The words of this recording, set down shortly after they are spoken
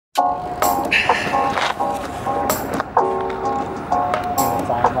Time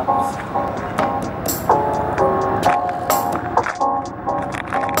lapse.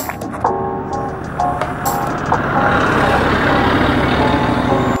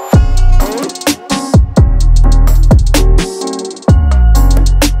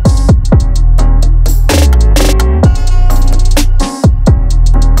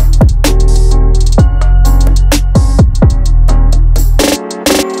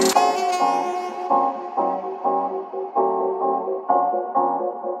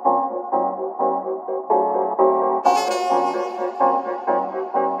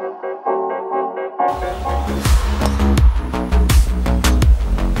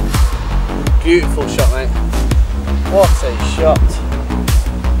 Beautiful shot, mate. What a shot.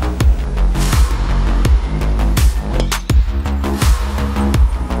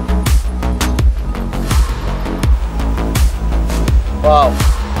 Wow,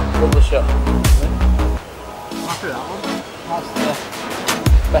 lovely shot. Happy with that one. That's the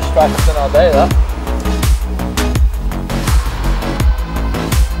best strike I've done all day, that.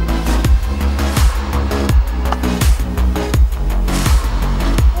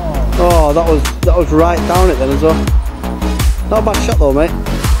 Oh, that was right down it then as well. Not a bad shot though, mate.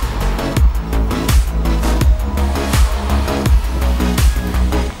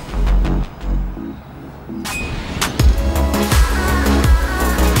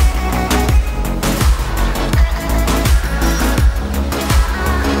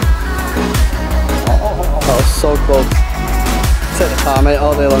 That was so close. Take the par, mate,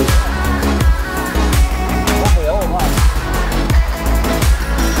 all day long.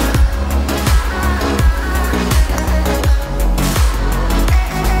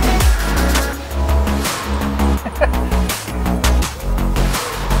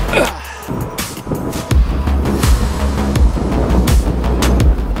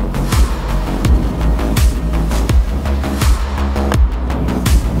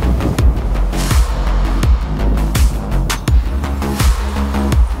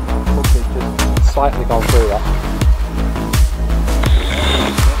 Slightly gone through that.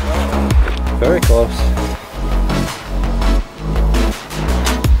 Very close.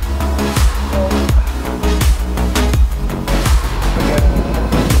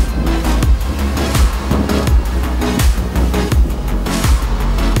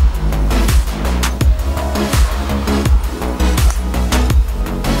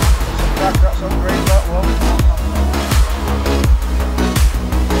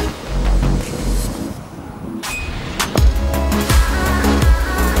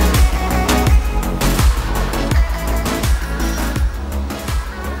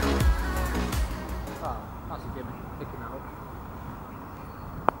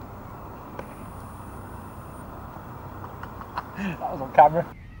 That was on camera.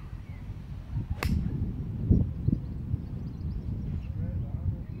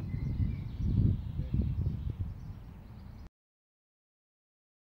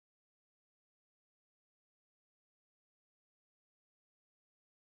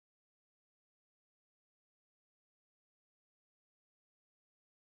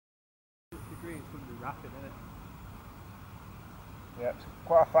 The green's going to be rapid, isn't it? Yeah, it's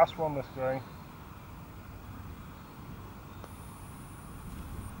quite a fast one, this green.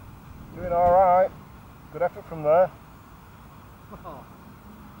 Doing alright. Good effort from there. Oh.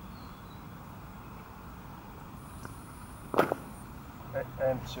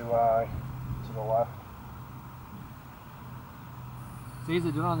 Aim too high to the left. It's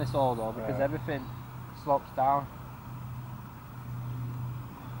easy done on this hole though because everything slopes down.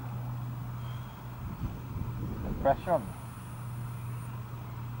 Put pressure on.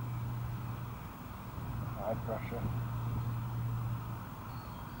 High pressure.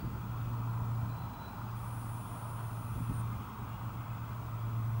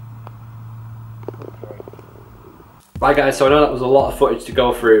 Right guys, so I know that was a lot of footage to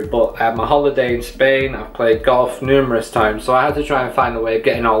go through, but I had my holiday in Spain, I've played golf numerous times, so I had to try and find a way of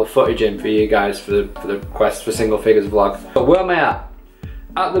getting all the footage in for you guys for the Quest for Single Figures vlog. But where am I at?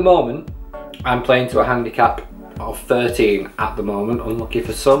 At the moment, I'm playing to a handicap of 13 at the moment. Unlucky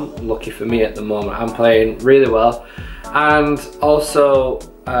for some, lucky for me at the moment. I'm playing really well, and also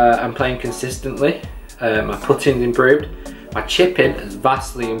I'm playing consistently. My putting's improved, my chipping has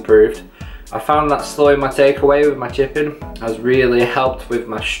vastly improved. I found that slowing my takeaway with my chipping has really helped with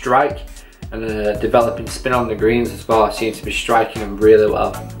my strike and developing spin on the greens as well. I seem to be striking them really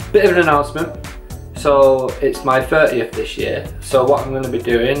well. Bit of an announcement. So it's my 30th this year. So what I'm going to be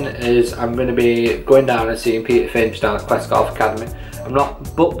doing is I'm going to be going down and seeing Peter Finch down at Quest Golf Academy. I'm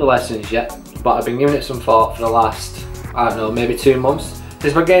not booked the lessons yet, but I've been giving it some thought for the last, I don't know, maybe 2 months.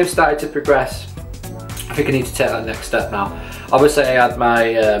 since my game started to progress, I think I need to take that next step now. Obviously I had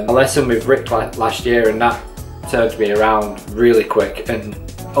my lesson with Rick last year, and that turned me around really quick and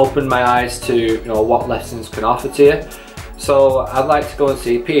opened my eyes to, you know, what lessons can offer to you. So I'd like to go and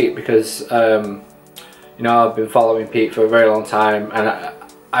see Pete, because you know, I've been following Pete for a very long time, and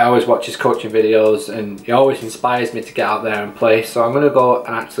I always watch his coaching videos, and he always inspires me to get out there and play. So I'm going to go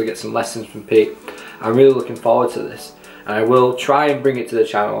and actually get some lessons from Pete. I'm really looking forward to this, and I will try and bring it to the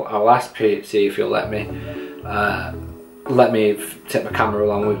channel. I'll ask Pete, see if he'll let me take my camera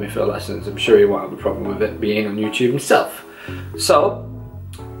along with me for the lessons. I'm sure he won't have a problem with it being on YouTube himself. So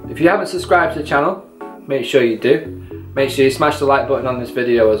if you haven't subscribed to the channel, make sure you do. Make sure you smash the like button on this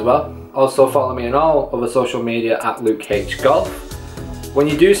video as well. Also follow me on all other social media at Luke H Golf. When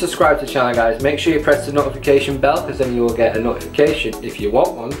you do subscribe to the channel, guys, make sure you press the notification bell, because then you will get a notification, if you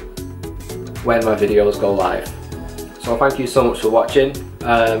want one, when my videos go live. So thank you so much for watching.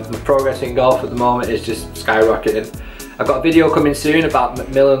 My progress in golf at the moment is just skyrocketing. I've got a video coming soon about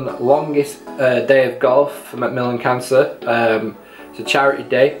Macmillan longest day of golf for Macmillan Cancer. It's a charity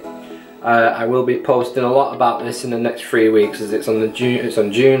day. I will be posting a lot about this in the next 3 weeks, as it's on June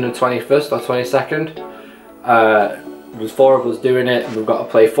the 21st or 22nd. There's 4 of us doing it, and we've got to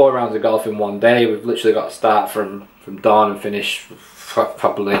play 4 rounds of golf in one day. We've literally got to start from dawn and finish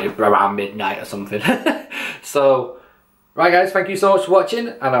probably around midnight or something. So, right guys, thank you so much for watching,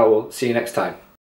 and I will see you next time.